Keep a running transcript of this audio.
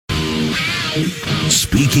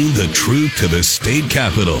Speaking the truth to the state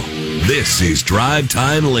capitol. This is Drive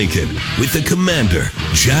Time Lincoln with the Commander,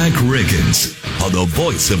 Jack Riggins, on the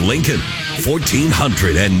voice of Lincoln,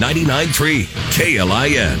 1499.3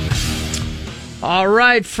 KLIN. All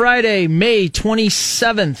right, Friday, May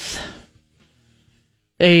 27th.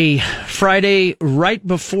 A Friday right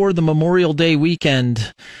before the Memorial Day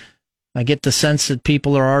weekend. I get the sense that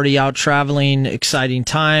people are already out traveling. Exciting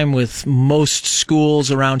time with most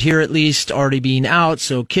schools around here, at least, already being out.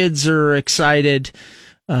 So kids are excited.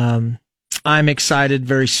 I'm excited.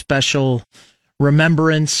 Very special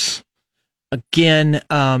remembrance. Again,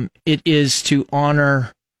 it is to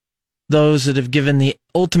honor those that have given the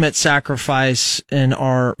ultimate sacrifice in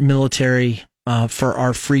our military for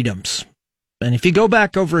our freedoms. And if you go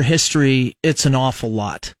back over history, it's an awful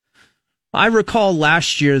lot. I recall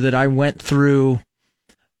last year that I went through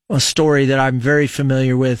a story that I'm very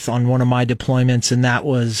familiar with on one of my deployments, and that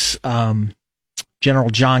was General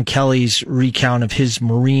John Kelly's recount of his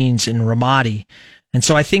Marines in Ramadi. And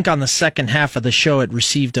so I think on the second half of the show, it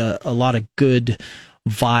received a lot of good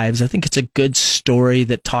vibes. I think it's a good story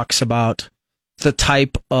that talks about the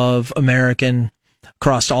type of American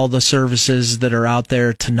across all the services that are out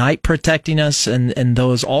there tonight protecting us, and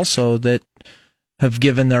those also that have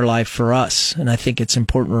given their life for us. And I think it's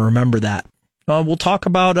important to remember that. We'll talk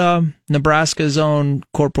about Nebraska's own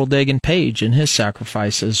Corporal Dagan Page and his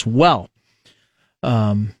sacrifice as well.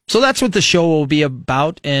 So that's what the show will be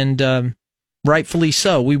about, and rightfully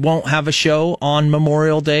so. We won't have a show on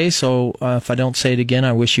Memorial Day, so if I don't say it again,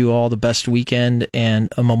 I wish you all the best weekend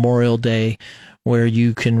and a Memorial Day where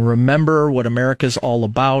you can remember what America's all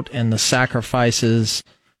about and the sacrifices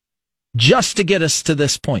just to get us to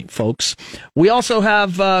this point, folks. We also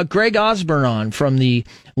have Greg Osborne on from the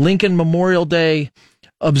Lincoln Memorial Day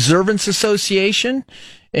Observance Association,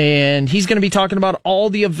 and he's going to be talking about all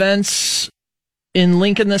the events in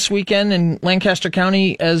Lincoln this weekend in Lancaster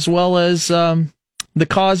County, as well as the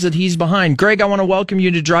cause that he's behind. Greg, I want to welcome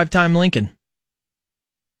you to Drive Time Lincoln.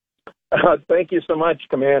 Thank you so much,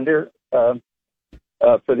 Commander, for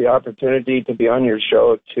the opportunity to be on your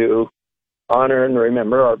show to honor and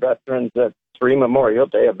remember our veterans at 3 Memorial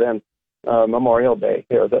Day events, Memorial Day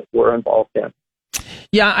here that we're involved in.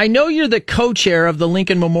 Yeah, I know you're the co-chair of the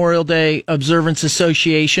Lincoln Memorial Day Observance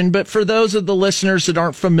Association, but for those of the listeners that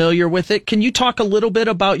aren't familiar with it, can you talk a little bit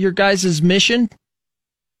about your guys' mission?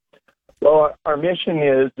 Well, our mission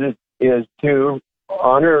is to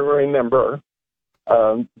honor and remember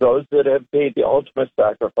those that have paid the ultimate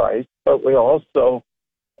sacrifice, but we also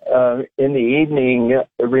in the evening,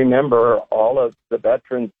 remember all of the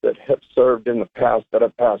veterans that have served in the past that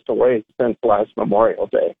have passed away since last Memorial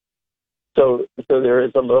Day. So there is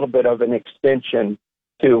a little bit of an extension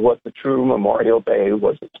to what the true Memorial Day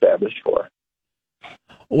was established for.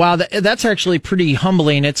 Wow, that's actually pretty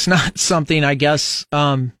humbling. It's not something, I guess,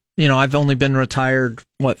 I've only been retired,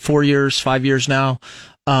 5 years now.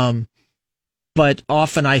 But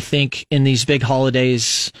often I think in these big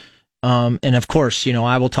holidays, and of course,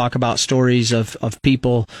 I will talk about stories of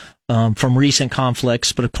people from recent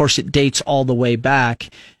conflicts, but of course it dates all the way back.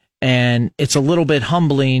 And it's a little bit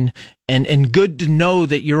humbling and good to know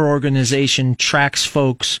that your organization tracks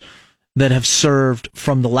folks that have served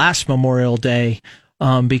from the last Memorial Day.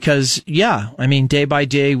 Because, day by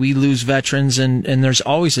day we lose veterans and there's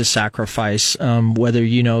always a sacrifice, whether,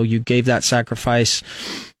 you gave that sacrifice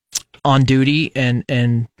on duty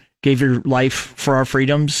and gave your life for our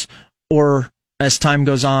freedoms, or as time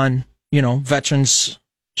goes on, veterans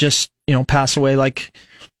just, pass away like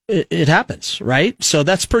it happens, right? So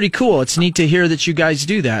that's pretty cool. It's neat to hear that you guys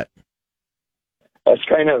do that. That's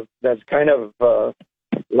kind of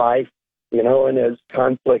life, and as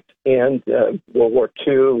conflict ends, World War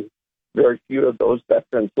II, very few of those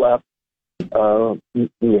veterans left.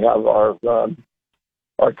 We have our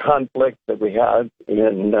conflict that we had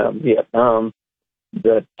in Vietnam,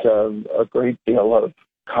 that a great deal of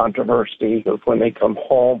controversy of when they come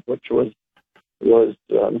home, which was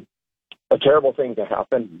a terrible thing to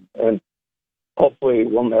happen, and hopefully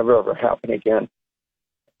will never ever happen again.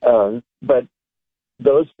 But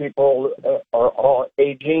those people are all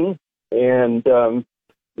aging, and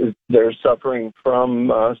they're suffering from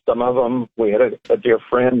some of them. We had a dear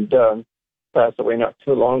friend pass away not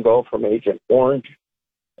too long ago from Agent Orange,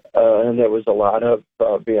 and there was a lot of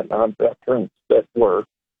Vietnam veterans that were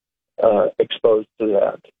exposed to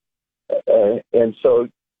that. And so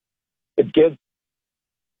it gives,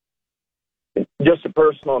 just a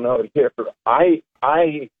personal note here, I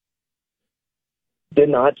did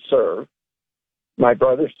not serve. My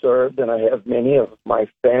brother served, and I have many of my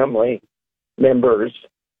family members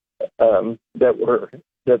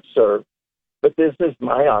that served. But this is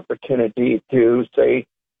my opportunity to say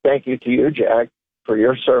thank you to you, Jack, for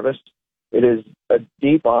your service. It is a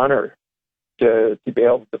deep honor to be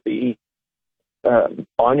able to be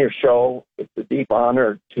on your show. It's a deep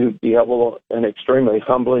honor to be able, and extremely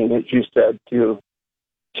humbling, as you said, to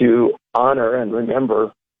honor and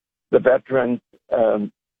remember the veterans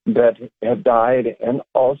that have died, and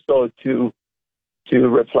also to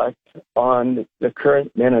reflect on the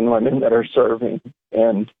current men and women that are serving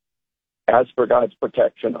and ask for God's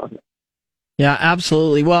protection on them. Yeah,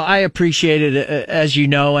 absolutely. Well, I appreciate it, as you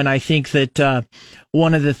know, and I think that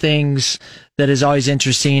one of the things that is always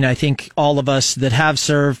interesting, I think all of us that have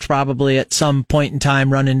served probably at some point in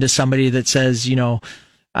time run into somebody that says, you know,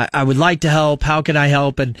 I would like to help. How can I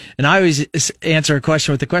help? And I always answer a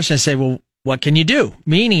question with the question. I say, well, what can you do?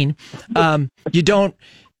 Meaning,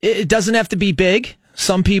 it doesn't have to be big.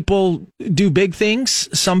 Some people do big things.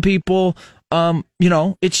 Some people,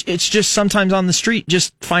 it's just sometimes on the street,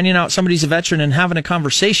 just finding out somebody's a veteran and having a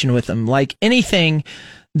conversation with them. Like anything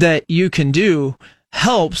that you can do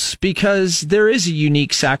helps, because there is a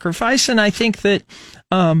unique sacrifice. And I think that,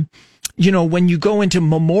 when you go into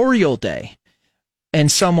Memorial Day and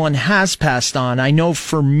someone has passed on, I know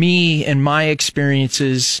for me and my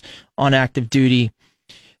experiences on active duty,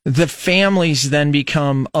 the families then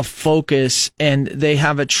become a focus, and they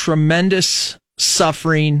have a tremendous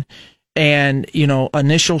suffering and,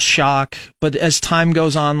 initial shock. But as time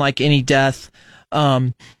goes on, like any death,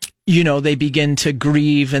 they begin to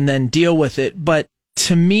grieve and then deal with it. But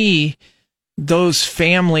to me, those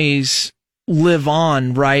families live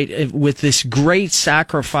on, right, with this great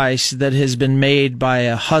sacrifice that has been made by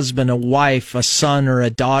a husband, a wife, a son, or a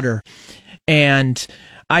daughter. And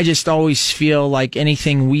I just always feel like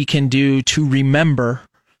anything we can do to remember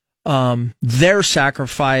their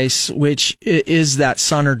sacrifice, which is that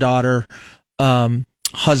son or daughter,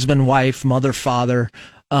 husband, wife, mother, father,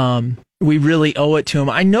 we really owe it to them.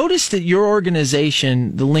 I noticed that your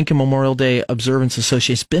organization, the Lincoln Memorial Day Observance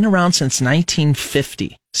Association, has been around since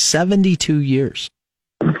 1950, 72 years.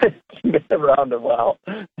 It's been around a while.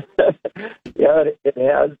 Yeah, it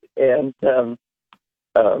has. And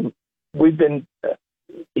we've been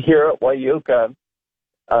here at Wayuka.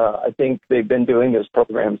 I think they've been doing this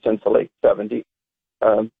program since the late 70s.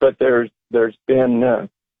 But there's been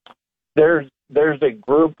there's a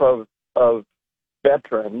group of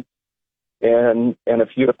veterans and a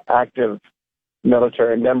few active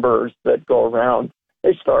military members that go around.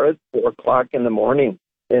 They start at 4:00 in the morning,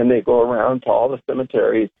 and they go around to all the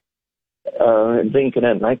cemeteries in Lincoln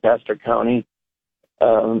and Lancaster County,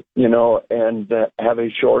 and have a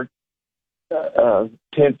short 10,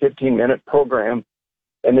 15-minute program.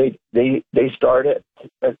 And they start at,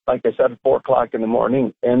 like I said, 4:00 in the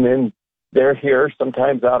morning, and then they're here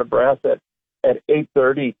sometimes out of breath at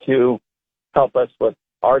 8:30 to help us with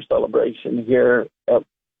our celebration here at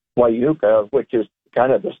Wayuka, which is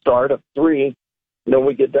kind of the start of 3.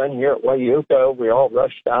 We get done here at Wayuka, we all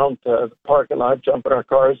rush down to the parking lot, jump in our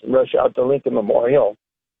cars, and rush out to Lincoln Memorial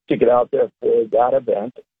to get out there for that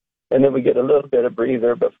event. And then we get a little bit of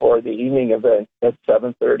breather before the evening event at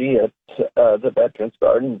 7:30 at the Veterans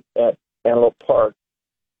Garden at Antelope Park.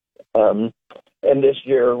 And this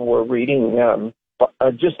year we're reading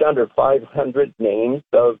just under 500 names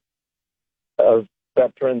of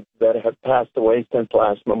veterans that have passed away since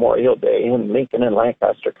last Memorial Day in Lincoln and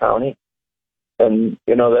Lancaster County. And,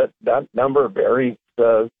 that number varies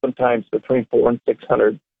sometimes between 400 and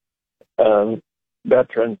 600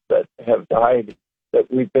 veterans that have died that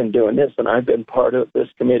we've been doing this. And I've been part of this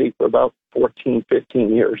committee for about 14,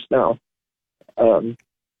 15 years now. And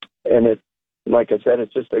it's, like I said,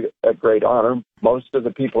 it's just a great honor. Most of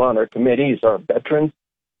the people on our committees are veterans,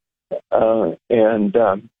 and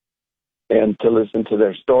to listen to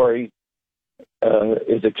their story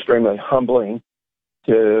is extremely humbling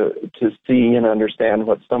to see and understand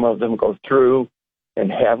what some of them go through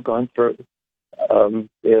and have gone through.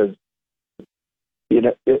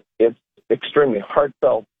 It's extremely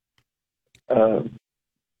heartfelt,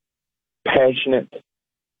 passionate.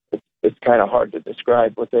 It's kind of hard to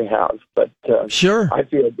describe what they have, but sure. I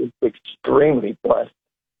feel extremely blessed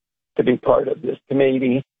to be part of this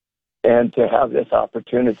committee and to have this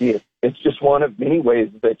opportunity. It's just one of many ways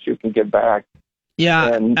that you can give back.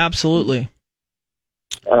 Yeah, absolutely.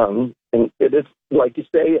 And it is, like you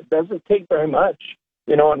say, it doesn't take very much.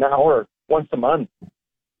 An hour once a month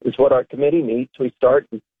is what our committee meets. We start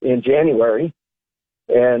in January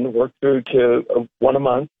and work through to one a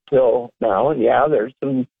month till now. And yeah, there's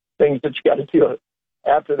some things that you got to do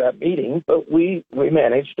after that meeting, but we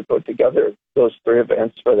managed to put together those 3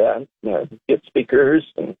 events for that. Get speakers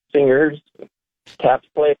and singers, and taps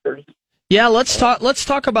players. Yeah, let's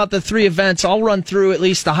talk about the three events. I'll run through at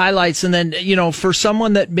least the highlights, and then, for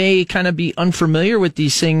someone that may kind of be unfamiliar with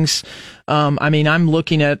these things, I'm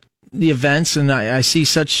looking at the events and I see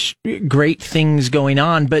such great things going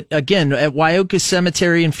on. But again, at Wyuka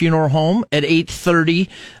Cemetery and Funeral Home at 8:30,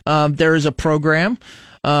 there is a program,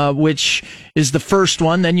 which is the first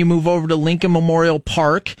one. Then you move over to Lincoln Memorial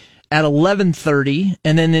Park at 11:30,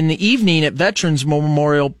 and then in the evening at Veterans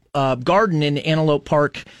Memorial Garden in Antelope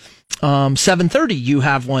Park, 7:30 you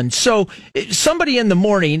have one. So somebody in the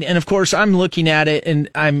morning, and of course I'm looking at it and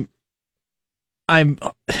I'm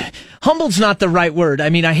humbled's not the right word. I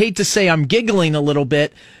mean, I hate to say I'm giggling a little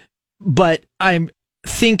bit, but I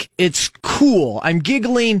think it's cool. I'm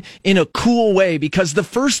giggling in a cool way because the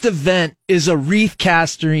first event is a wreath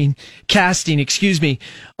casting,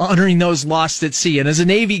 honoring those lost at sea. And as a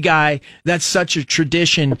Navy guy, that's such a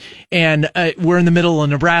tradition. And we're in the middle of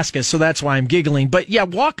Nebraska, so that's why I'm giggling. But yeah,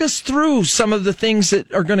 walk us through some of the things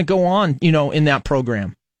that are going to go on, in that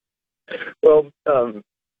program. Well,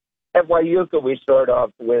 at Wyuka, we start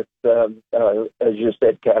off with, as you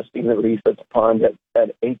said, casting the wreath at the pond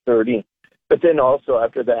at 8:30. But then also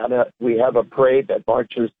after that, we have a parade that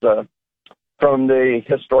marches from the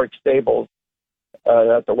historic stables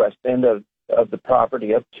at the west end of the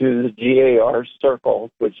property up to the GAR Circle,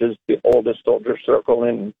 which is the oldest soldier circle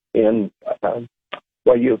in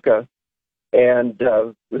Wyuka. And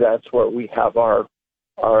that's where we have our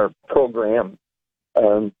program.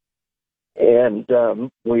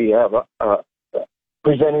 We have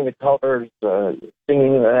presenting the colors,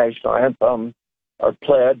 singing the national anthem, our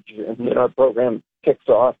pledge, and then our program kicks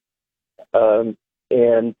off. The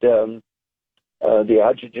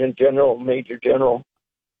Adjutant General, Major General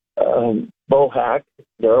Bohack,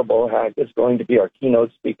 Darrell Bohack, is going to be our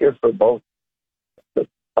keynote speaker for both the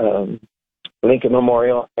Lincoln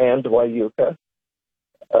Memorial and Wyuka.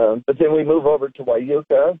 But then we move over to move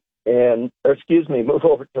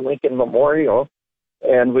over to Lincoln Memorial,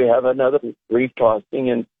 and we have another wreath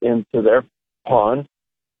tossing into their pond.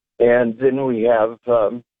 And then we have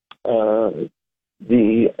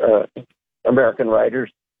the American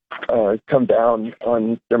riders come down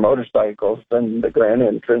on their motorcycles and the grand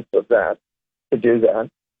entrance of that to do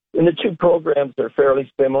that. And the two programs are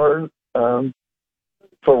fairly similar for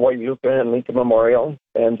Wyuka and Lincoln Memorial.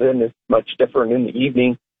 And then it's much different in the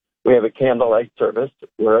evening. We have a candlelight service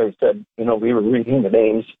where I said, we were reading the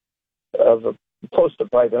names of close to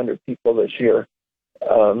 500 people this year.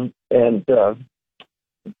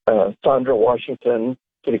 Sandra Washington,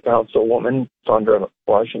 City Councilwoman Sandra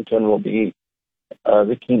Washington, will be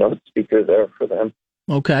the keynote speaker there for them.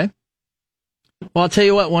 Okay. Well, I'll tell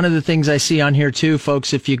you what, one of the things I see on here too,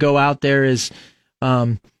 folks, if you go out there is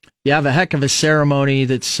you have a heck of a ceremony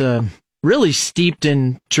that's really steeped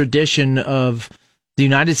in tradition of the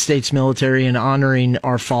United States military and honoring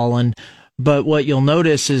our fallen. But what you'll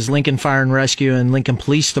notice is Lincoln Fire and Rescue and Lincoln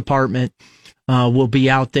Police Department will be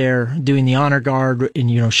out there doing the honor guard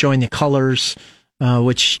and, showing the colors,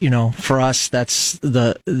 which, for us, that's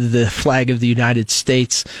the flag of the United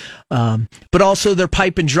States. But also their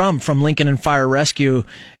pipe and drum from Lincoln and Fire Rescue.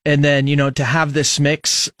 And then, to have this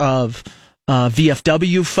mix of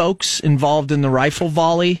VFW folks involved in the rifle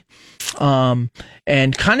volley,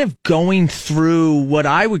 and kind of going through what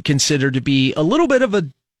I would consider to be a little bit of a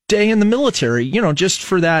day in the military, just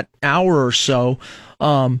for that hour or so.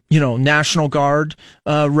 National Guard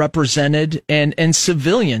represented and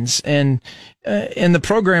civilians, and the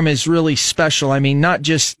program is really special. I mean, not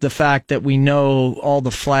just the fact that we know all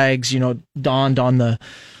the flags, donned on the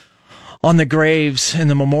graves and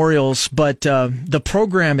the memorials, but the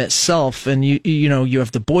program itself, and you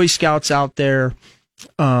have the Boy Scouts out there.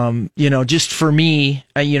 Just for me,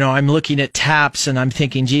 I'm looking at taps and I'm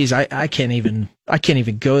thinking, geez, I can't even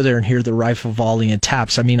go there and hear the rifle volley and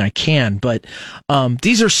taps. I mean, I can, but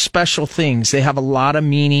these are special things. They have a lot of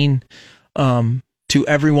meaning to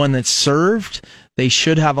everyone that's served. They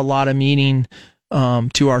should have a lot of meaning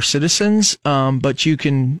to our citizens, but you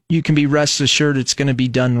can be rest assured it's going to be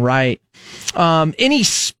done right. Any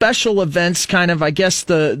special events, kind of, I guess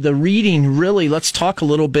the reading, really, let's talk a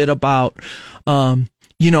little bit about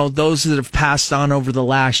those that have passed on over the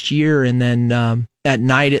last year, and then at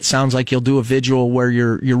night it sounds like you'll do a vigil where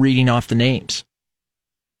you're reading off the names.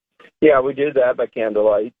 Yeah, we do that by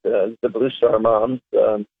candlelight. The Blue Star Moms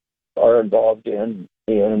are involved in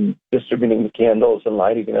distributing the candles and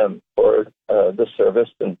lighting them for the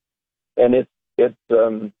service, and it's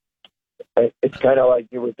kind of like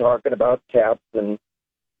you were talking about taps and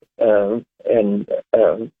the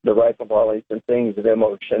rifle volleys and things of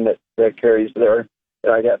emotion that carries there.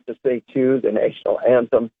 And I'd have to say too, the national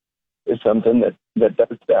anthem is something that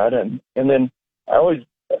does that. And then I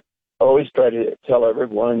always try to tell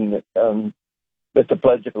everyone that the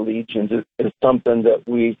Pledge of Allegiance is something that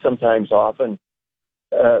we sometimes often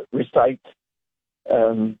recite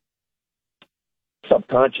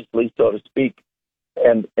subconsciously, so to speak,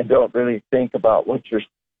 and don't really think about what you're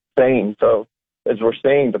saying. So as we're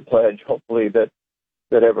saying the pledge, hopefully that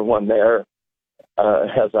everyone there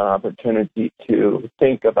has an opportunity to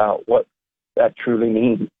think about what that truly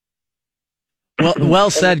means. Well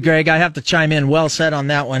said, Greg. I have to chime in. Well said on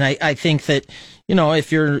that one. I think that,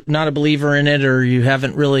 if you're not a believer in it or you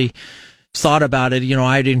haven't really thought about it,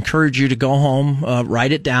 I'd encourage you to go home,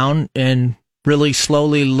 write it down, and really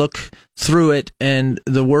slowly look through it and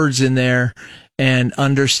the words in there and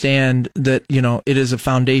understand that, it is a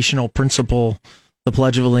foundational principle, the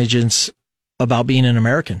Pledge of Allegiance, about being an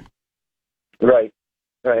American. Right.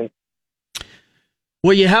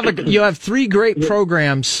 Well, you have three great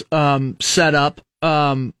programs set up.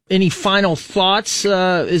 Any final thoughts?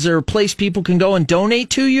 Is there a place people can go and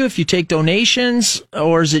donate to you if you take donations,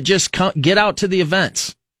 or is it just get out to the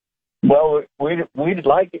events? Well, we would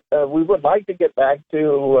like to get back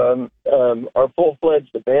to our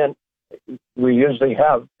full-fledged event. We usually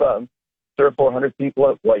have 300 or 400 people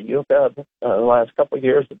at Wayuka. The last couple of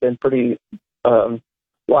years have been pretty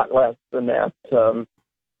lot less than that.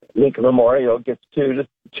 Lincoln Memorial gets 200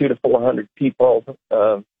 to 400 people.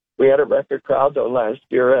 We had a record crowd though last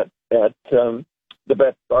year at the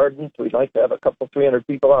Beth Gardens. We'd like to have 300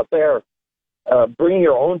 people out there. Bring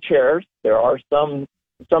your own chairs. There are some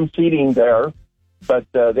seating there, but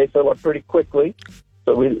they fill up pretty quickly.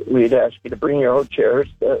 So we'd ask you to bring your own chairs.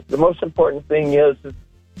 The most important thing is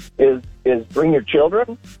bring your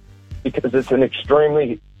children, because it's an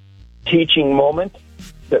extremely teaching moment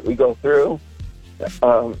that we go through.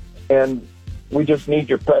 And we just need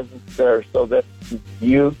your presence there so that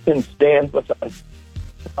you can stand with us,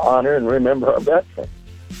 honor and remember our veterans.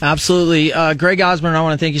 Absolutely. Greg Osborne, I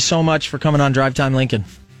want to thank you so much for coming on Drive Time Lincoln.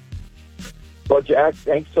 Well, Jack,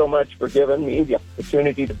 thanks so much for giving me the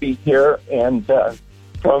opportunity to be here. And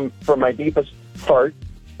from my deepest heart,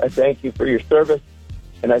 I thank you for your service.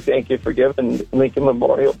 And I thank you for giving Lincoln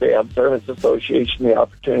Memorial Day Observance Association the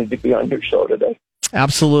opportunity to be on your show today.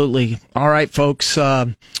 Absolutely. All right, folks.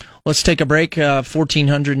 Let's take a break.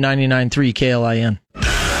 1499.3 KLIN.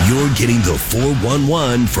 You're getting the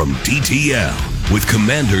 411 from DTL with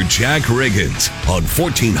Commander Jack Riggins on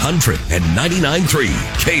 1499.3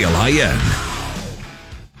 KLIN.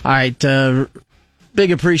 All right.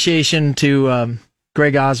 Big appreciation to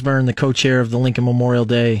Greg Osborne, the co-chair of the Lincoln Memorial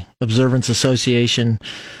Day Observance Association.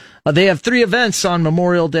 They have three events on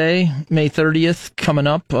Memorial Day, May 30th, coming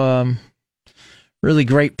up. Really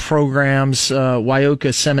great programs.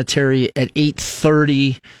 Wyoka Cemetery at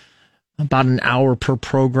 8:30, about an hour per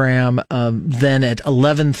program. Then at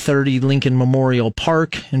 11:30, Lincoln Memorial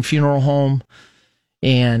Park and Funeral Home,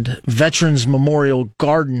 and Veterans Memorial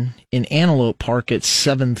Garden in Antelope Park at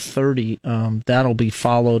 7:30. That'll be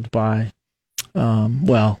followed by, in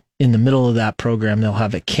the middle of that program, they'll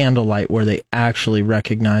have a candlelight where they actually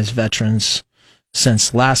recognize veterans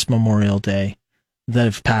since last Memorial Day that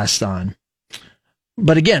have passed on.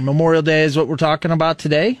 But again, Memorial Day is what we're talking about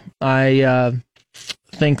today. I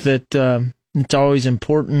think that it's always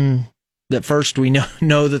important that first we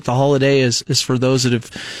know that the holiday is for those that have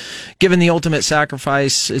given the ultimate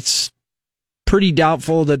sacrifice. It's pretty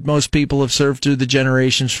doubtful that most people have served through the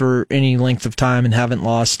generations for any length of time and haven't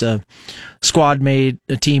lost a squad mate,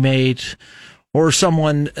 a teammate, or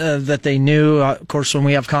someone that they knew. Of course, when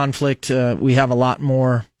we have conflict, we have a lot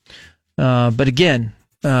more. But again,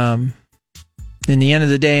 in the end of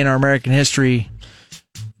the day, in our American history,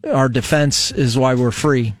 our defense is why we're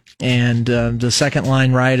free. And the second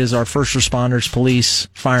line right is our first responders, police,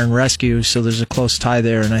 fire, and rescue. So there's a close tie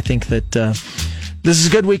there. And I think that this is a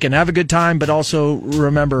good weekend. Have a good time, but also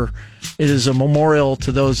remember, it is a memorial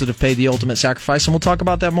to those that have paid the ultimate sacrifice. And we'll talk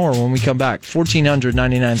about that more when we come back.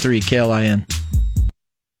 1499.3 KLIN.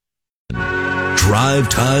 Drive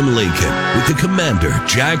Time Lincoln with the Commander,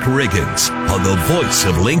 Jack Riggins, on the voice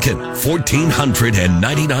of Lincoln,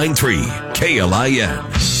 1499.3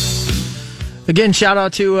 KLIN. Again, shout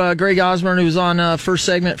out to Greg Osborne, who was on first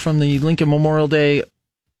segment from the Lincoln Memorial Day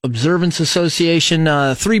Observance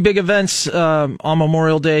Association. Three big events on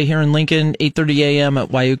Memorial Day here in Lincoln, 8:30 a.m. at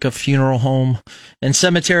Wayuka Funeral Home and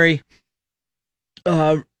Cemetery.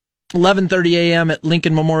 11:30 a.m. at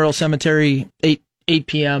Lincoln Memorial Cemetery, 8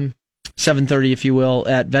 p.m., 7:30, if you will,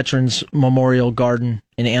 at Veterans Memorial Garden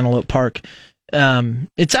in Antelope Park.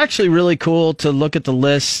 It's actually really cool to look at the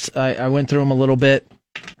list. I went through them a little bit.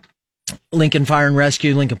 Lincoln Fire and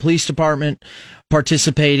Rescue, Lincoln Police Department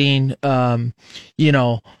participating,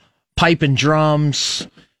 pipe and drums.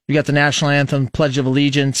 You got the national anthem, Pledge of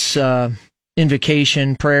Allegiance,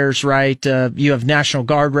 invocation, prayers, right? You have National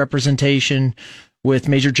Guard representation with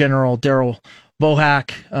Major General Daryl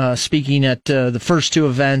Bohack speaking at the first two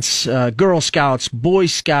events, Girl Scouts, Boy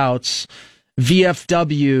Scouts,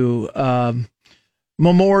 VFW,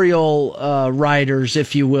 memorial riders,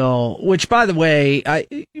 if you will, which, by the way,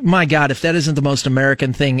 my God, if that isn't the most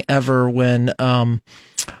American thing ever when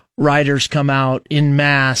riders come out in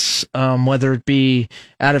mass, whether it be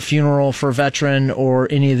at a funeral for a veteran or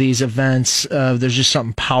any of these events, there's just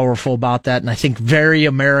something powerful about that. And I think very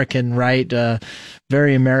American, right?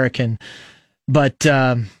 Very American. But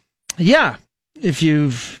yeah, if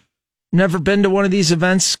you've never been to one of these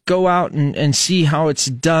events, go out and see how it's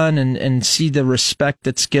done and see the respect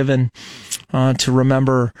that's given to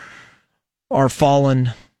remember our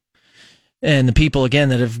fallen and the people, again,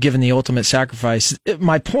 that have given the ultimate sacrifice.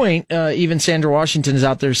 My point, even Sandra Washington is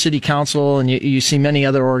out there, city council, and you see many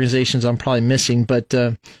other organizations I'm probably missing, but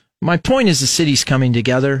my point is the city's coming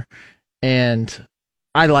together, and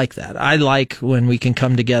I like that. I like when we can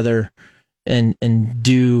come together and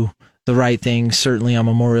do the right thing, certainly on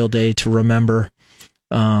Memorial Day, to remember.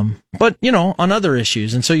 But, on other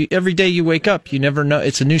issues. And so every day you wake up, you never know.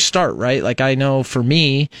 It's a new start, right? Like I know for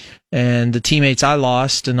me and the teammates I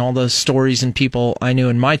lost and all the stories and people I knew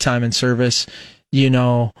in my time in service,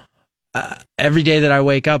 every day that I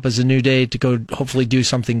wake up is a new day to go hopefully do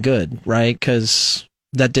something good, right? Because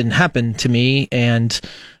that didn't happen to me. And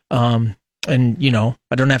I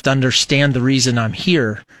don't have to understand the reason I'm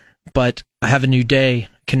here, but I have a new day,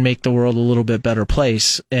 can make the world a little bit better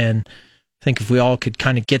place. And I think if we all could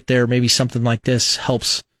kind of get there, maybe something like this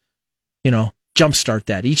helps, jumpstart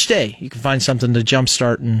that. Each day you can find something to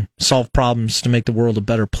jumpstart and solve problems to make the world a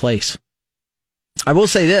better place. I will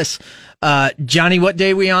say this, Johnny, what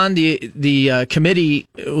day are we on? The committee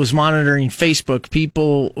was monitoring Facebook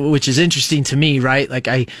people, which is interesting to me, right? Like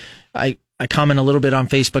I comment a little bit on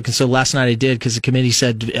Facebook, and so last night I did because the committee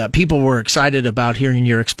said people were excited about hearing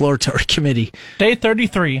your exploratory committee. Day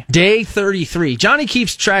 33. Day 33. Johnny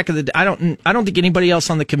keeps track of the. I don't think anybody else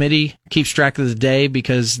on the committee keeps track of the day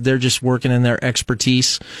because they're just working in their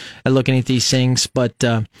expertise at looking at these things. But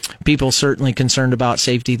people certainly concerned about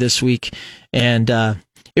safety this week, and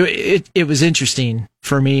it was interesting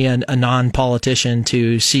for me, a non-politician,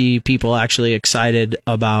 to see people actually excited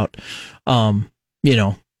about,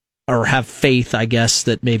 or have faith, I guess,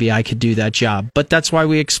 that maybe I could do that job. But that's why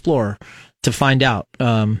we explore, to find out.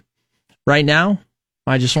 Right now,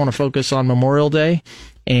 I just want to focus on Memorial Day,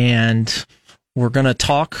 and we're going to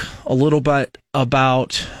talk a little bit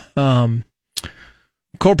about Corporal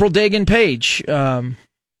Dagan Page,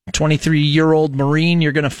 23-year-old Marine.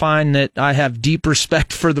 You're going to find that I have deep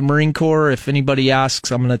respect for the Marine Corps. If anybody asks,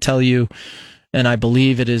 I'm going to tell you, and I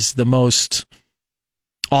believe it is the most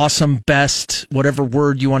awesome, best, whatever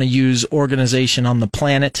word you want to use, organization on the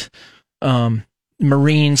planet.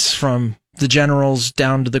 Marines, from the generals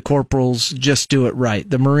down to the corporals, just do it right.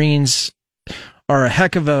 The Marines are a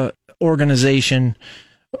heck of a organization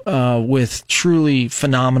with truly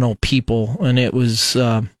phenomenal people, and it was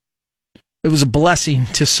a blessing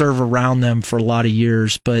to serve around them for a lot of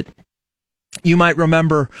years. But you might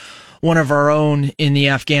remember one of our own in the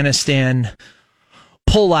Afghanistan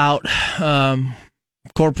pullout.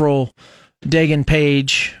 Corporal Dagan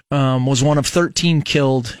Page was one of 13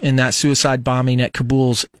 killed in that suicide bombing at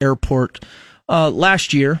Kabul's airport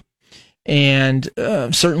last year, and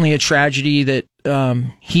certainly a tragedy that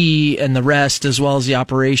he and the rest, as well as the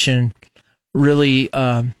operation, really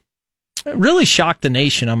shocked the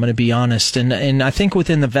nation. I'm going to be honest, and I think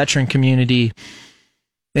within the veteran community,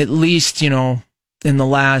 at least in the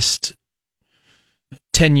last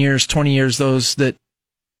 10 years, 20 years, those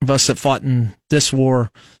of us that fought in this war,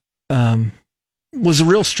 was a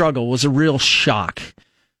real struggle, was a real shock.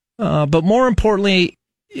 But more importantly,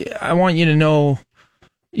 I want you to know,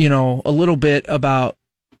 a little bit about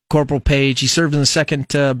Corporal Page. He served in the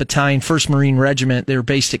 2nd Battalion, 1st Marine Regiment. They were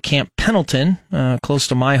based at Camp Pendleton, close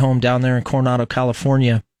to my home down there in Coronado,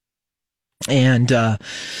 California. And,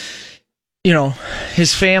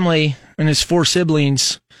 his family and his 4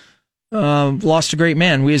 siblings lost a great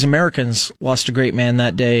man. We as Americans lost a great man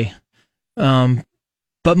that day.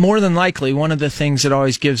 But more than likely, one of the things that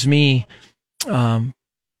always gives me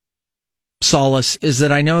solace is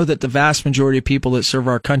that I know that the vast majority of people that serve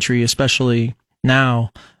our country, especially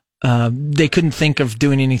now, they couldn't think of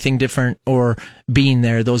doing anything different or being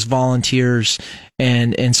there, those volunteers.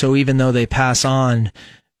 And so even though they pass on,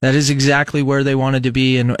 that is exactly where they wanted to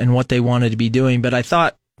be and what they wanted to be doing. But I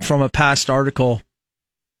thought from a past article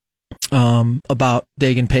about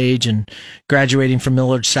Dagan Page and graduating from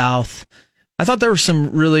Millard South. I thought there were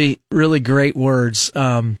some really, really great words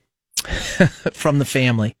from the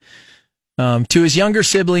family. To his younger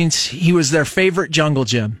siblings, he was their favorite jungle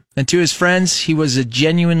gym. And to his friends, he was a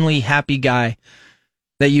genuinely happy guy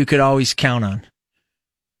that you could always count on.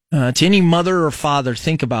 To any mother or father,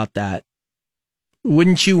 think about that.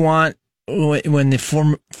 Wouldn't you want, when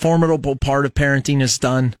the formidable part of parenting is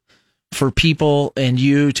done, for people and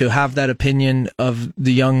you to have that opinion of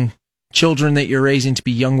the young children that you're raising to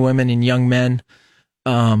be young women and young men?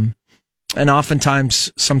 And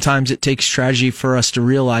sometimes it takes tragedy for us to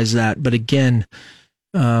realize that. But again,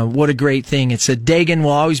 what a great thing. It said, Dagan will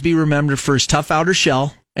always be remembered for his tough outer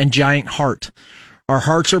shell and giant heart. Our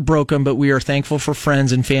hearts are broken, but we are thankful for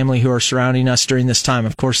friends and family who are surrounding us during this time.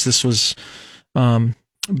 Of course, this was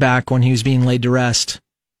back when he was being laid to rest.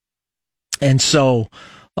 And so,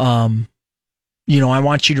 I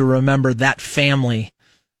want you to remember that family,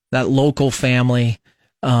 that local family,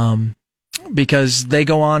 because they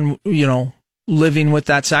go on, living with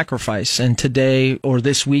that sacrifice. And today or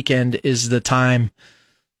this weekend is the time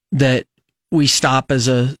that we stop as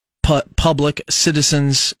a public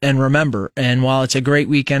citizens and remember. And while it's a great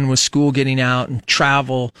weekend with school getting out and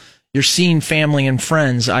travel, you're seeing family and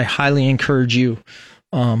friends. I highly encourage you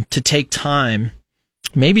to take time,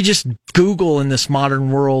 maybe just Google in this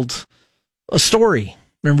modern world a story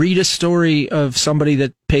and read a story of somebody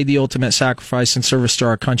that paid the ultimate sacrifice in service to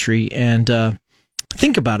our country, and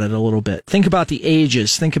think about it a little bit. Think about the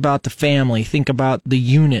ages, think about the family, think about the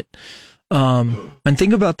unit, and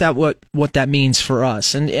think about that, what that means for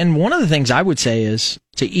us. And one of the things I would say is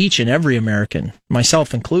to each and every American,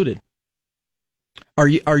 myself included, are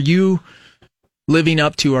you living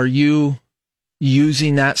up to, are you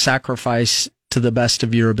using that sacrifice to the best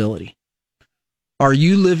of your ability? Are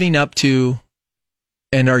you living up to,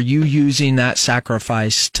 and are you using that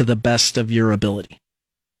sacrifice to the best of your ability?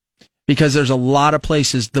 Because there's a lot of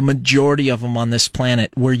places, the majority of them on this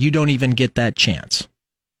planet, where you don't even get that chance.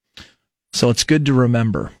 So it's good to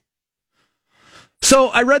remember. So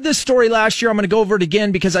I read this story last year. I'm going to go over it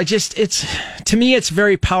again because to me, it's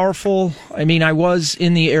very powerful. I mean, I was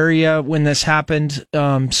in the area when this happened.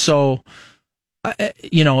 It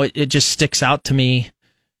just sticks out to me.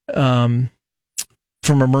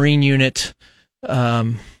 From a Marine unit,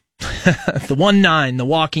 the 1-9, the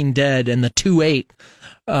Walking Dead, and the 2-8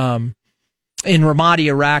 in Ramadi,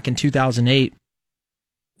 Iraq in 2008.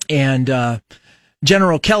 And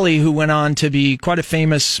General Kelly, who went on to be quite a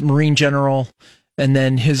famous Marine general, and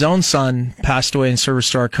then his own son passed away in service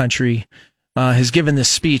to our country, has given this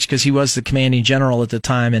speech because he was the commanding general at the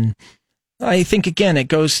time. And I think, again, it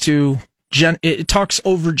goes to it talks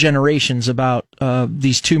over generations about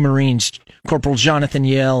these two Marines, Corporal Jonathan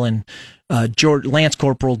Yale and Lance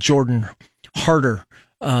Corporal Jordan Harder.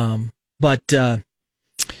 But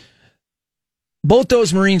both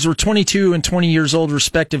those Marines were 22 and 20 years old,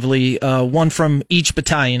 respectively, one from each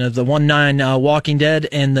battalion of the 1-9 Walking Dead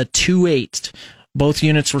and the 2-8. Both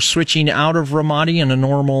units were switching out of Ramadi in a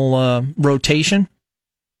normal rotation.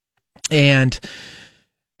 And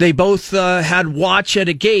they both had watch at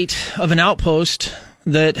a gate of an outpost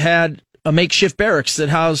that had a makeshift barracks that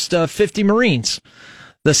housed 50 Marines.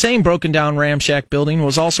 The same broken down ramshack building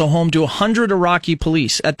was also home to 100 Iraqi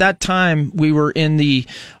police. At that time, we were in the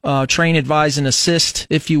train, advise, and assist,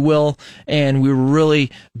 if you will, and we were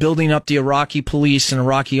really building up the Iraqi police and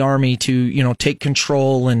Iraqi army to, take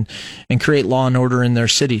control and create law and order in their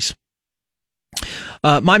cities.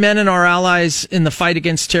 My men and our allies in the fight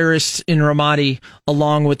against terrorists in Ramadi,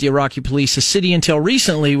 along with the Iraqi police, a city until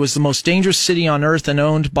recently was the most dangerous city on earth and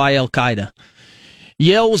owned by Al-Qaeda.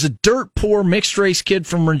 Yale was a dirt-poor mixed-race kid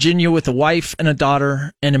from Virginia with a wife and a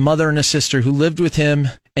daughter and a mother and a sister who lived with him,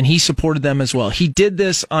 and he supported them as well. He did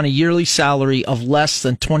this on a yearly salary of less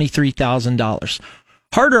than $23,000.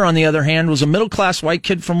 Harder, on the other hand, was a middle-class white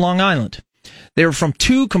kid from Long Island. They were from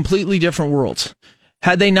two completely different worlds.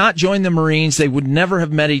 Had they not joined the Marines, they would never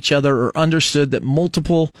have met each other or understood that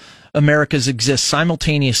multiple Americas exist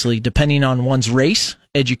simultaneously depending on one's race,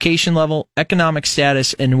 education level, economic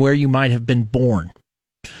status, and where you might have been born.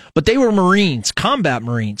 But they were Marines, combat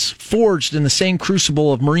Marines, forged in the same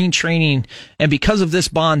crucible of Marine training, and because of this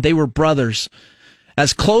bond, they were brothers,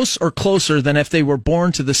 as close or closer than if they were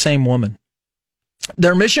born to the same woman.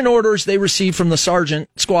 Their mission orders they received from the sergeant,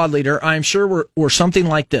 squad leader, I'm sure were something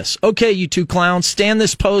like this. Okay, you two clowns, stand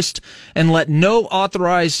this post and let no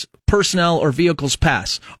authorized personnel or vehicles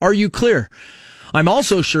pass. Are you clear? I'm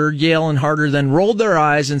also sure Yale and Harder then rolled their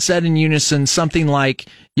eyes and said in unison something like,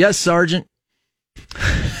 yes, Sergeant.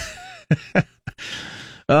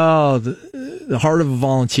 Oh, the heart of a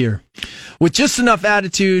volunteer. With just enough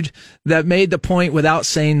attitude that made the point without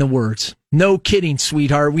saying the words. No kidding,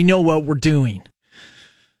 sweetheart. We know what we're doing.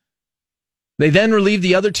 They then relieved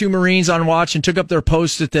the other 2 Marines on watch and took up their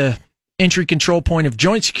post at the entry control point of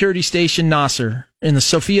Joint Security Station Nasser in the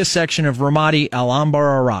Sofia section of Ramadi,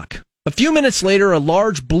 Al-Anbar, Iraq. A few minutes later, a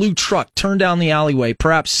large blue truck turned down the alleyway,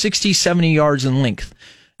 perhaps 60, 70 yards in length,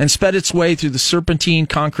 and sped its way through the serpentine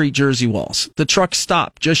concrete Jersey walls. The truck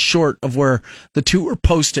stopped just short of where the 2 were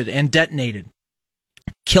posted and detonated,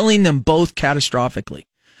 killing them both catastrophically.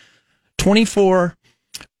 24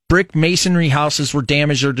 brick masonry houses were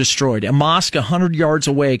damaged or destroyed. A mosque 100 yards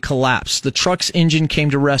away collapsed. The truck's engine came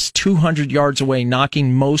to rest 200 yards away,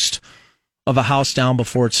 knocking most of a house down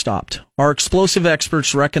before it stopped. Our explosive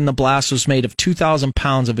experts reckon the blast was made of 2,000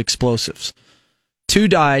 pounds of explosives. 2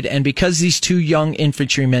 died, and because these 2 young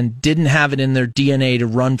infantrymen didn't have it in their DNA to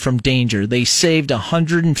run from danger, they saved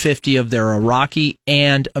 150 of their Iraqi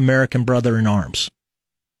and American brother-in-arms.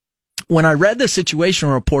 When I read the situation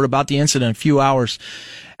report about the incident a few hours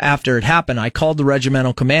after it happened, I called the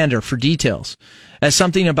regimental commander for details, as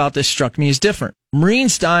something about this struck me as different.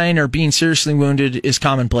 Marines dying or being seriously wounded is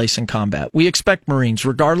commonplace in combat. We expect Marines,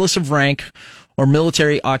 regardless of rank or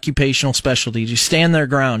military occupational specialty, to stand their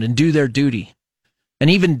ground and do their duty, and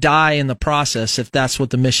even die in the process if that's what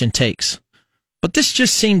the mission takes. But this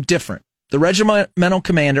just seemed different. The regimental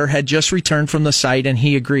commander had just returned from the site and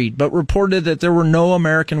he agreed, but reported that there were no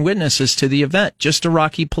American witnesses to the event, just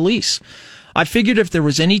Iraqi police. I figured if there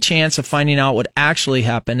was any chance of finding out what actually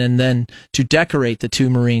happened and then to decorate the 2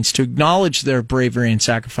 Marines to acknowledge their bravery and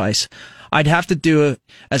sacrifice, I'd have to do it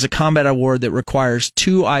as a combat award that requires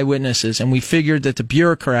 2 eyewitnesses, and we figured that the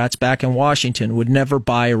bureaucrats back in Washington would never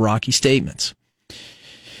buy Iraqi statements.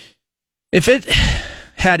 If it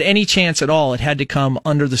had any chance at all, it had to come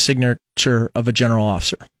under the signature of a general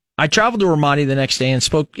officer. I traveled to Ramadi the next day and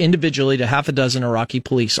spoke individually to half a dozen Iraqi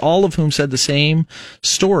police, all of whom said the same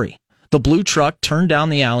story. The blue truck turned down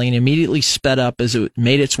the alley and immediately sped up as it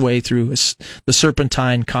made its way through the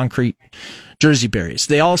serpentine concrete Jersey barriers.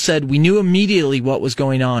 They all said, "We knew immediately what was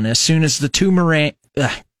going on as soon as the 2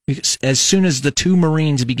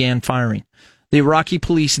 Marines began firing." The Iraqi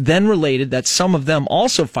police then related that some of them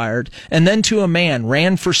also fired, and then to a man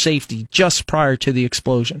ran for safety just prior to the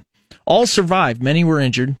explosion. All survived. Many were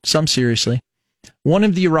injured, some seriously. One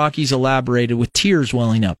of the Iraqis elaborated with tears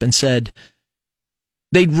welling up and said,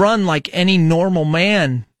 "They'd run like any normal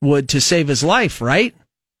man would to save his life, right?"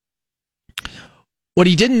 What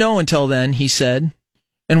he didn't know until then, he said,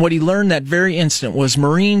 and what he learned that very instant, was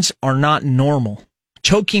Marines are not normal.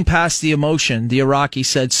 Choking past the emotion, the Iraqi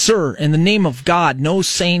said, "Sir, in the name of God, no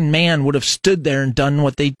sane man would have stood there and done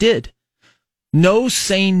what they did. No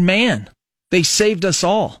sane man. They saved us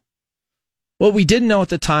all." What we didn't know at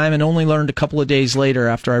the time, and only learned a couple of days later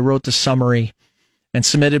after I wrote the summary and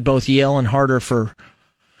submitted both Yale and Harder for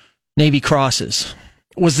Navy crosses,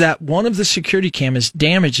 was that one of the security cameras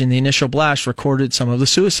damaged in the initial blast recorded some of the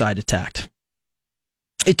suicide attack.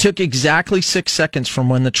 It took exactly 6 seconds from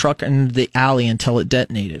when the truck entered the alley until it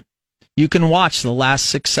detonated. You can watch the last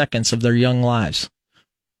 6 seconds of their young lives.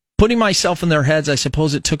 Putting myself in their heads, I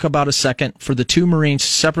suppose it took about a second for the 2 Marines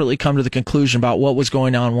to separately come to the conclusion about what was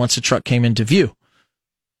going on once the truck came into view.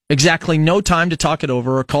 Exactly no time to talk it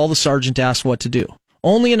over or call the sergeant to ask what to do.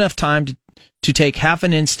 Only enough time to take half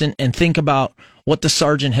an instant and think about what the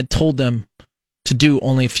sergeant had told them to do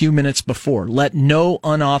only a few minutes before. Let no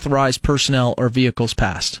unauthorized personnel or vehicles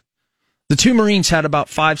pass. The 2 Marines had about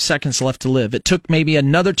 5 seconds left to live. It took maybe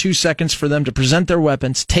another 2 seconds for them to present their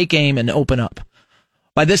weapons, take aim, and open up.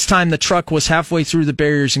 By this time, the truck was halfway through the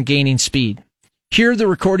barriers and gaining speed. Here, the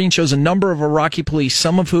recording shows a number of Iraqi police,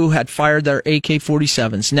 some of who had fired their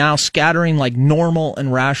AK-47s, now scattering like normal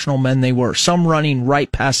and rational men they were, some running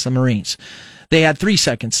right past the Marines. They had 3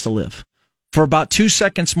 seconds to live. For about 2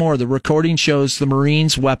 seconds more, the recording shows the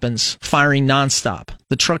Marines' weapons firing nonstop,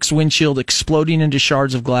 the truck's windshield exploding into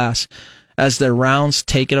shards of glass as their rounds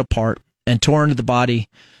take it apart and tore into the body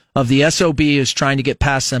of the SOB who's trying to get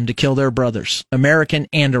past them to kill their brothers, American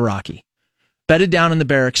and Iraqi. Bedded down in the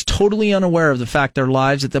barracks, totally unaware of the fact their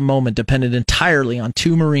lives at the moment depended entirely on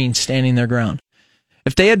 2 Marines standing their ground.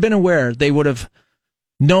 If they had been aware, they would have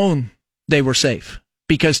known they were safe,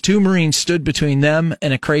 because 2 Marines stood between them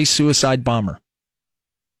and a crazed suicide bomber.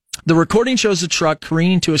 The recording shows the truck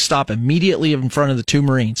careening to a stop immediately in front of the 2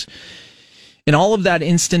 Marines. In all of that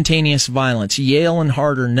instantaneous violence, Yale and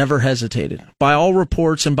Harder never hesitated. By all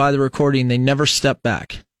reports and by the recording, they never stepped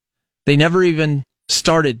back. They never even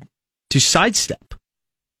started to sidestep.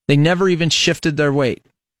 They never even shifted their weight.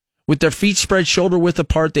 With their feet spread shoulder width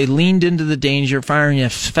apart, they leaned into the danger, firing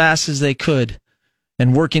as fast as they could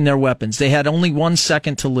and working their weapons. They had only 1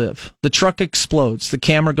 second to live. The truck explodes. The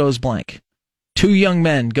camera goes blank. 2 young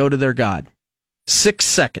men go to their God. 6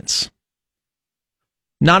 seconds.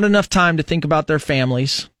 Not enough time to think about their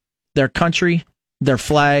families, their country, their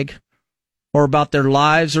flag, or about their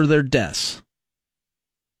lives or their deaths.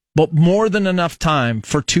 But more than enough time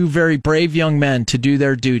for 2 very brave young men to do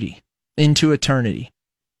their duty into eternity.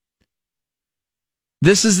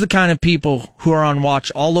 This is the kind of people who are on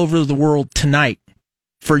watch all over the world tonight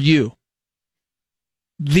for you.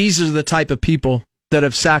 These are the type of people that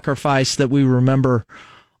have sacrificed that we remember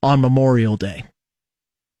on Memorial Day.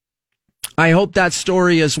 I hope that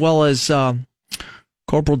story, as well as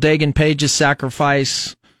Corporal Dagan Page's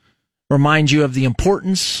sacrifice, reminds you of the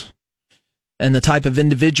importance and the type of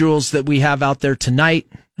individuals that we have out there tonight.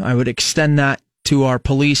 I would extend that to our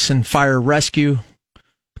police and fire rescue,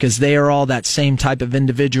 because they are all that same type of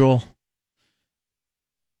individual.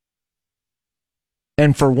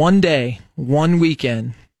 And for one day, one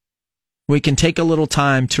weekend, we can take a little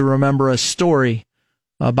time to remember a story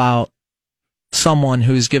about someone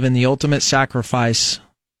who's given the ultimate sacrifice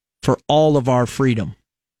for all of our freedom.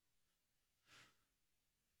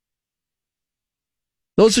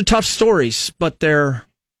 Those are tough stories, but they're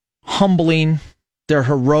humbling, they're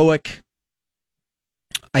heroic.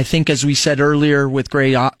 I think, as we said earlier with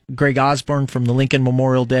Greg Osborne from the Lincoln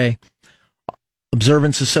Memorial Day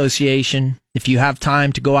Observance Association, if you have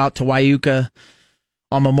time to go out to Wyuka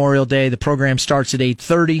on Memorial Day, the program starts at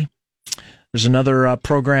 8:30. There's another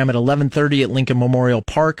program at 11:30 at Lincoln Memorial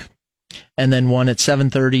Park, and then one at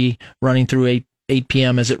 7:30 running through 8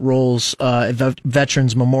 p.m. as it rolls at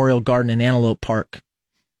Veterans Memorial Garden in Antelope Park.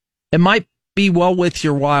 It might be well worth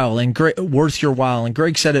your while, and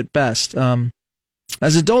Greg said it best.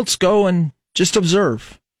 As adults, go and just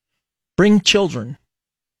observe. Bring children.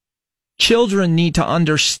 Children need to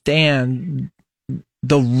understand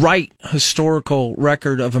the right historical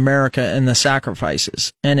record of America and the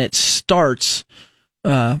sacrifices. And it starts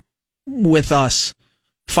with us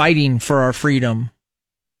fighting for our freedom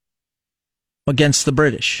against the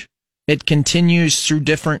British. It continues through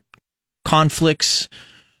different conflicts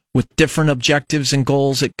with different objectives and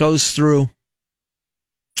goals. It goes through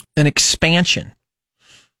an expansion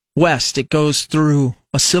west. It goes through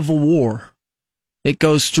a civil war. It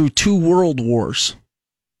goes through 2 world wars.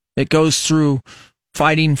 It goes through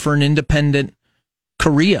fighting for an independent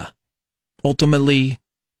Korea, ultimately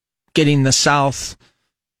getting the South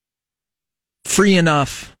free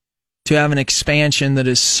enough to have an expansion that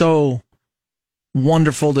is so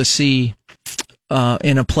wonderful to see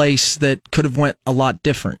in a place that could have went a lot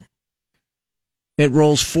different. It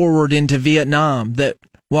rolls forward into Vietnam, that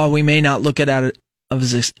while we may not look at it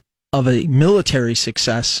of a military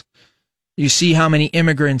success, you see how many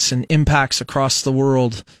immigrants and impacts across the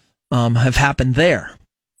world have happened there.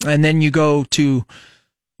 And then you go to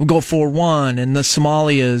Gulf War I and the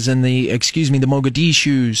Somalias and the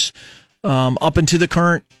Mogadishus, up into the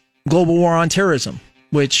current global war on terrorism,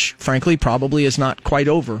 which frankly probably is not quite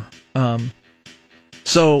over.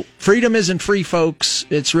 So freedom isn't free, folks.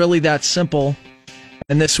 It's really that simple.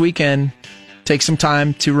 And this weekend, take some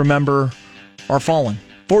time to remember our fallen.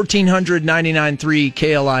 1499.3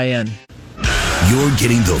 KLIN. You're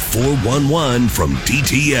getting the 411 from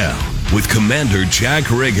DTL with Commander Jack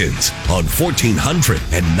Riggins on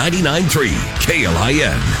 1499.3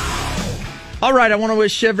 KLIN. All right, I want to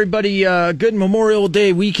wish everybody a good Memorial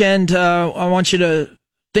Day weekend. I want you to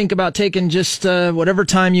think about taking just whatever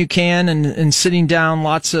time you can and sitting down.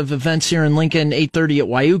 Lots of events here in Lincoln, 8:30 at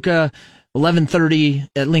Wyuka, 11:30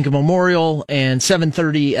 at Lincoln Memorial, and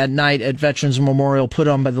 7:30 at night at Veterans Memorial, put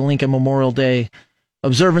on by the Lincoln Memorial Day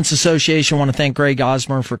Observance Association. I want to thank Greg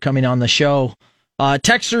Osborne for coming on the show.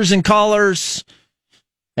 Texters and callers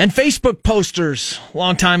and Facebook posters.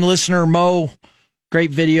 Longtime listener Mo,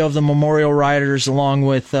 great video of the Memorial Riders along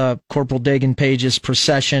with Corporal Dagan Page's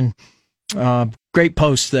procession. Great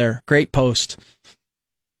post there. Great post.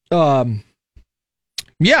 Yeah.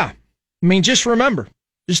 I mean, just remember,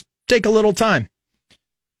 just take a little time.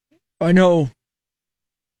 I know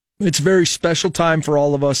it's a very special time for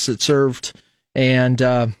all of us that served, and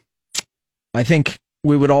I think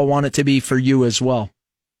we would all want it to be for you as well.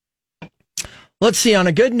 Let's see, on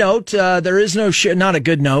a good note, there is no show, not a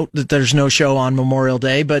good note that there's no show on Memorial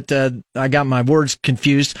Day, but I got my words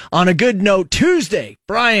confused. On a good note, Tuesday,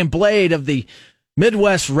 Brian Blade of the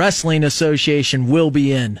Midwest Wrestling Association will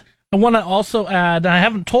be in. I want to also add, I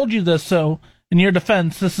haven't told you this, so in your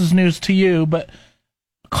defense, this is news to you, but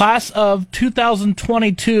class of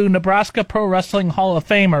 2022 Nebraska Pro Wrestling Hall of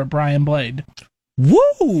Famer, Brian Blade.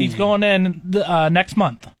 Woo! He's going in next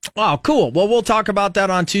month. Oh, cool. Well, we'll talk about that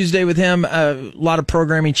on Tuesday with him. A lot of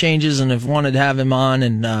programming changes, and I've wanted to have him on.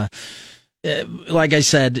 And like I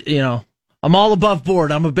said, I'm all above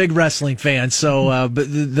board. I'm a big wrestling fan, so but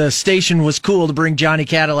the station was cool to bring Johnny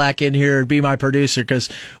Cadillac in here and be my producer because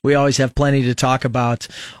we always have plenty to talk about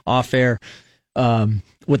off air,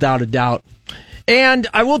 without a doubt. And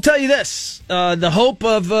I will tell you this: the hope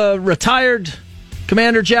of retired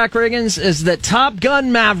Commander Jack Riggins is that Top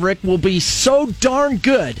Gun Maverick will be so darn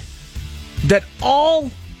good that all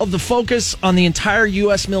of the focus on the entire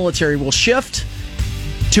U.S. military will shift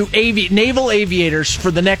to naval aviators for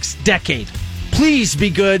the next decade. Please be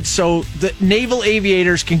good so the naval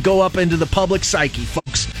aviators can go up into the public psyche,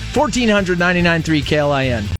 folks. 1499.3 KLIN.